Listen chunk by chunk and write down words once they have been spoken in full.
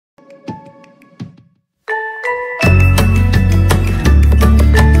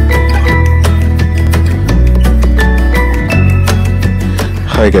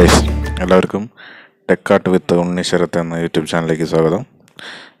Hi guys, എല്ലാവർക്കും tech art വിത്ത് ഉണ്ണിശരത്ത് എന്ന YouTube ചാനലിലേക്ക് സ്വാഗതം.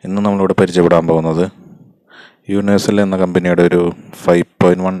 ഇന്ന് നമ്മളിവിടെ പരിചയപ്പെടാൻ പോകുന്നത് യൂണിവേഴ്സൽ എന്ന കമ്പനിയുടെ ഒരു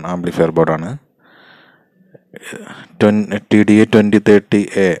 5.1 ആംപ്ലിഫയർ ബോർഡാണ്. TDA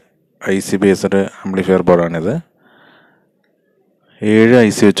 2030A IC based amplifier ബോർഡാണിത്. 7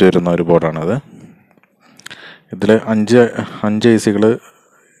 IC വെച്ച് വരുന്ന ഒരു ബോർഡാണിത്. ഇതിൽ 5 ICകൾ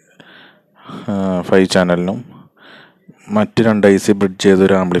 5 ചാനലിനും മറ്റ് 2 IC ബ്രിഡ്ജ്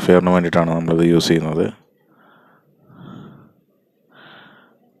ചെയ്തൊരു ആംപ്ലിഫയറിന് വേണ്ടിയിട്ടാണ് നമ്മളിത് യൂസ് ചെയ്യുന്നത്.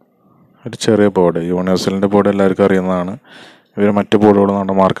 ഒരു ചെറിയ ബോർഡ്, യൂണിവേഴ്സലിൻ്റെ ബോർഡ് എല്ലാവർക്കും അറിയുന്നതാണ്. ഇവർ മറ്റ് ബോർഡുകളും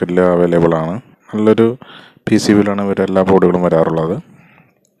നമ്മുടെ മാർക്കറ്റിൽ അവൈലബിൾ ആണ്. നല്ലൊരു PCBയിലാണ് ഇവരെല്ലാ ബോർഡുകളും വരാറുള്ളത്.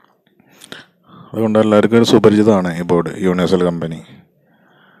 അതുകൊണ്ട് എല്ലാവർക്കും ഒരു സുപരിചിതമാണ് ഈ ബോർഡ്, യൂണിവേഴ്സൽ കമ്പനി.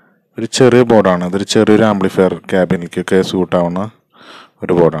 ഒരു ചെറിയ ബോർഡാണ്. ഇതൊരു ചെറിയൊരു ആംപ്ലിഫയർ ക്യാബിനിലേക്കൊക്കെ സൂട്ടാവുന്ന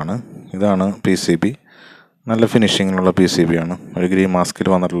ഒരു ബോർഡാണ്. ഇതാണ് PCB. നല്ല ഫിനിഷിങ്ങിലുള്ള PCB ആണ്. ഒരു ഗ്രീൻ മാസ്കിൽ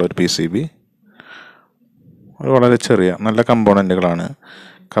വന്നിട്ടുള്ള ഒരു PCB. ഒരു വളരെ ചെറിയ നല്ല കമ്പോണൻറ്റുകളാണ്.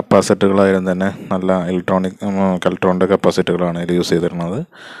 കപ്പാസിറ്ററുകളായാലും തന്നെ നല്ല ഇലക്ട്രോണിൻ്റെ കപ്പാസിറ്ററുകളാണ് ഇതിൽ യൂസ് ചെയ്തിരുന്നത്.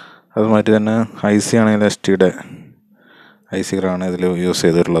 അതുമാതിരി തന്നെ IC ആണെങ്കിൽ STയുടെ ICകളാണ് ഇതിൽ യൂസ്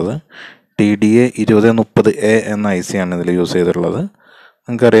ചെയ്തിട്ടുള്ളത്. TDA 2030A എന്ന IC ആണ് ഇതിൽ യൂസ് ചെയ്തിട്ടുള്ളത്.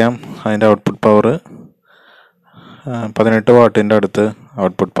 നിങ്ങൾക്കറിയാം, അതിൻ്റെ ഔട്ട്പുട്ട് പവർ 18 വാട്ടിൻ്റെ അടുത്ത്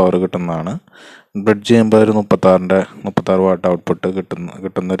ഔട്ട്പുട്ട് പവർ കിട്ടുന്നതാണ്. ബ്രിഡ്ജ് ചെയ്യുമ്പോൾ ഒരു 36 വാട്ട് ഔട്ട്പുട്ട്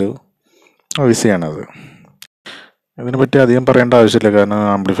കിട്ടുന്നൊരു IC ആണത്. ഇതിനെപ്പറ്റി അധികം പറയേണ്ട ആവശ്യമില്ല, കാരണം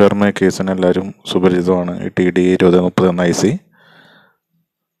ആംപ്ലിഫയർ മേക്കേഴ്സിന് എല്ലാവരും സുപരിചിതമാണ് ഈ TDA 2030 എന്ന IC.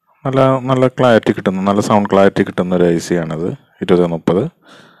 നല്ല ക്ലാരിറ്റി കിട്ടുന്ന, നല്ല സൗണ്ട് ക്ലാരിറ്റി കിട്ടുന്ന ഒരു IC ആണിത് 2030.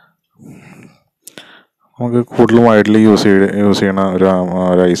 നമുക്ക് കൂടുതലും വൈഡ്ലി യൂസ് ചെയ്യണ ഒരു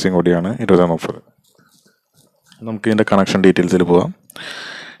IC കൂടിയാണ് 2030. നമുക്ക് ഇതിൻ്റെ കണക്ഷൻ ഡീറ്റെയിൽസിൽ പോകാം.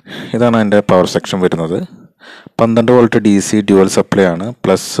 ഇതാണ് അതിൻ്റെ പവർ സെക്ഷൻ വരുന്നത്. 12 വോൾട്ട് DC ഡ്യുവൽ സപ്ലൈ ആണ്.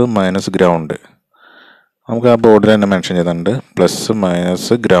 പ്ലസ് മൈനസ് ഗ്രൗണ്ട് നമുക്ക് ആ ബോർഡിൽ തന്നെ മെൻഷൻ ചെയ്തിട്ടുണ്ട്. പ്ലസ്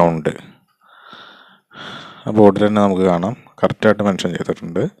മൈനസ് ഗ്രൗണ്ട് ആ ബോർഡിൽ തന്നെ നമുക്ക് കാണാം, കറക്റ്റായിട്ട് മെൻഷൻ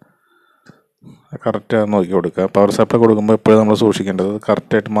ചെയ്തിട്ടുണ്ട്. കറക്റ്റ് നോക്കി കൊടുക്കുക. പവർ സപ്ലൈ കൊടുക്കുമ്പോൾ എപ്പോഴും നമ്മൾ സൂക്ഷിക്കേണ്ടത്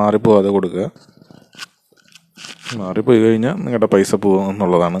കറക്റ്റായിട്ട് മാറിപ്പോവാതെ കൊടുക്കുക. മാറിപ്പോയി കഴിഞ്ഞാൽ നിങ്ങളുടെ പൈസ പോകും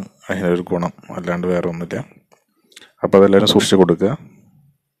എന്നുള്ളതാണ് അതിനൊരു ഗുണം, അല്ലാണ്ട് വേറെ ഒന്നുമില്ല. അപ്പോൾ അതെല്ലാവരും സൂക്ഷിച്ച് കൊടുക്കുക.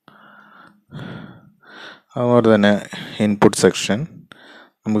 അതുപോലെ തന്നെ ഇൻപുട്ട് സെക്ഷൻ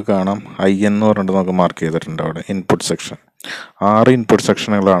നമുക്ക് കാണാം. IN എന്ന് പറഞ്ഞിട്ട് നമുക്ക് മാർക്ക് ചെയ്തിട്ടുണ്ട് അവിടെ. ഇൻപുട്ട് സെക്ഷൻ 6 ഇൻപുട്ട്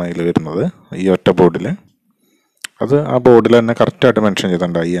സെക്ഷനുകളാണ് ഇതിൽ വരുന്നത് ഈ ഒറ്റ ബോർഡിൽ. അത് ആ ബോർഡിൽ തന്നെ കറക്റ്റായിട്ട് മെൻഷൻ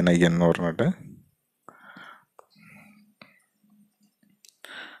ചെയ്തിട്ടുണ്ട്, IN എന്ന് പറഞ്ഞിട്ട്.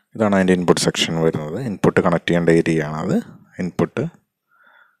 ഇതാണ് അതിൻ്റെ ഇൻപുട്ട് സെക്ഷൻ വരുന്നത്. ഇൻപുട്ട് കണക്ട് ചെയ്യേണ്ട ഏരിയ ആണത്. ഇൻപുട്ട്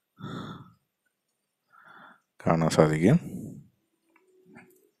കാണാൻ സാധിക്കും.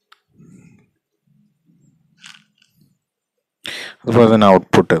 അതുപോലെ തന്നെ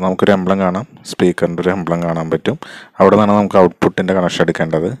ഔട്ട്പുട്ട്, നമുക്കൊരു എംബ്ലം കാണാം, സ്പീക്കറിൻ്റെ ഒരു എംബ്ലം കാണാൻ പറ്റും. അവിടെ നിന്നാണ് നമുക്ക് ഔട്ട്പുട്ടിൻ്റെ കണക്ഷൻ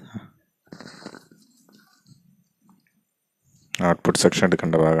എടുക്കേണ്ടത്. ഔട്ട്പുട്ട് സെക്ഷൻ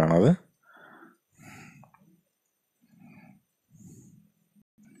എടുക്കേണ്ട ഭാഗമാണത്.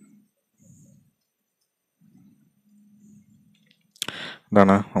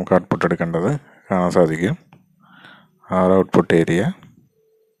 ഇതാണ് നമുക്ക് ഔട്ട്പുട്ട് എടുക്കേണ്ടത്, കാണാൻ സാധിക്കും. 6 ഔട്ട്പുട്ട് ഏരിയ.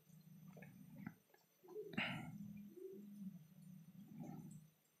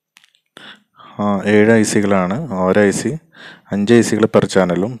 ഏഴ് ICകളാണ്. ഓരോ IC 5 ICകൾ പെർ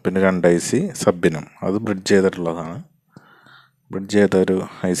ചാനലും പിന്നെ 2 IC സബിനും. അത് ബ്രിഡ്ജ് ചെയ്തിട്ടുള്ളതാണ്. ബ്രിഡ്ജ് ചെയ്ത ഒരു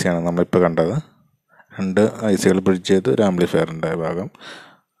IC ആണ് നമ്മളിപ്പോൾ കണ്ടത്. 2 ICകൾ ബ്രിഡ്ജ് ചെയ്ത് ഒരു ആംപ്ലിഫയറിൻ്റെ ഭാഗം.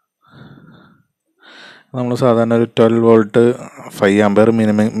 നമ്മൾ സാധാരണ ഒരു 12 വോൾട്ട് 5 ആംപിയർ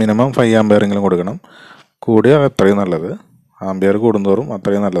മിനിമം 5 ആംപിയറെങ്കിലും കൊടുക്കണം. കൂടിയാൽ അത്രയും നല്ലത്. ആംപിയർ കൂടുന്തോറും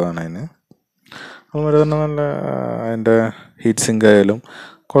അത്രയും നല്ലതാണ് അതിന്. അതുപോലെ തന്നെ നല്ല അതിൻ്റെ ഹീറ്റ് സിങ്ക് ആയാലും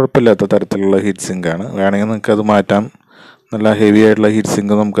കുഴപ്പമില്ലാത്ത തരത്തിലുള്ള ഹീറ്റ് സിങ്കാണ്. വേണമെങ്കിൽ നിങ്ങൾക്ക് അത് മാറ്റാം. നല്ല ഹെവി ആയിട്ടുള്ള ഹീറ്റ്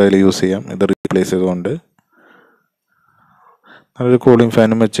സിങ്ക് നമുക്ക് അതിൽ യൂസ് ചെയ്യാം. ഇത് റീപ്ലേസ് ചെയ്തുകൊണ്ട് നല്ലൊരു കൂളിംഗ്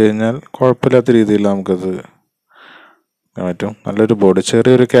ഫാനും വെച്ച് കഴിഞ്ഞാൽ കുഴപ്പമില്ലാത്ത രീതിയിൽ നമുക്കത് പറ്റും. നല്ലൊരു ബോർഡ്,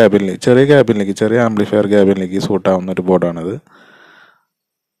 ചെറിയ ആംപ്ലിഫയർ ക്യാബിനിലേക്ക് സൂട്ടാവുന്ന ഒരു ബോർഡാണിത്.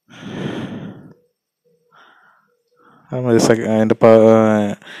 അതിൻ്റെ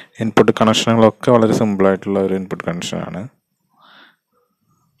ഇൻപുട്ട് കണക്ഷനുകളൊക്കെ വളരെ സിമ്പിളായിട്ടുള്ള ഒരു ഇൻപുട്ട് കണക്ഷനാണ്.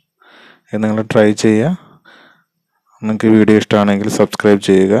 ഇത് നിങ്ങൾ ട്രൈ ചെയ്യുക. നിങ്ങൾക്ക് വീഡിയോ ഇഷ്ടമാണെങ്കിൽ സബ്സ്ക്രൈബ്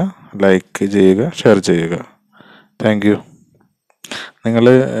ചെയ്യുക, ലൈക്ക് ചെയ്യുക, ഷെയർ ചെയ്യുക. Thank you. നിങ്ങൾ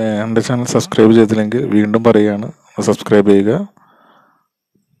എൻ്റെ ചാനൽ സബ്സ്ക്രൈബ് ചെയ്തില്ലെങ്കിൽ വീണ്ടും പറയുകയാണ്, സബ്സ്ക്രൈബ് ചെയ്യുക.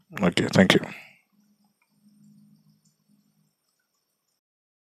 Okay, thank you.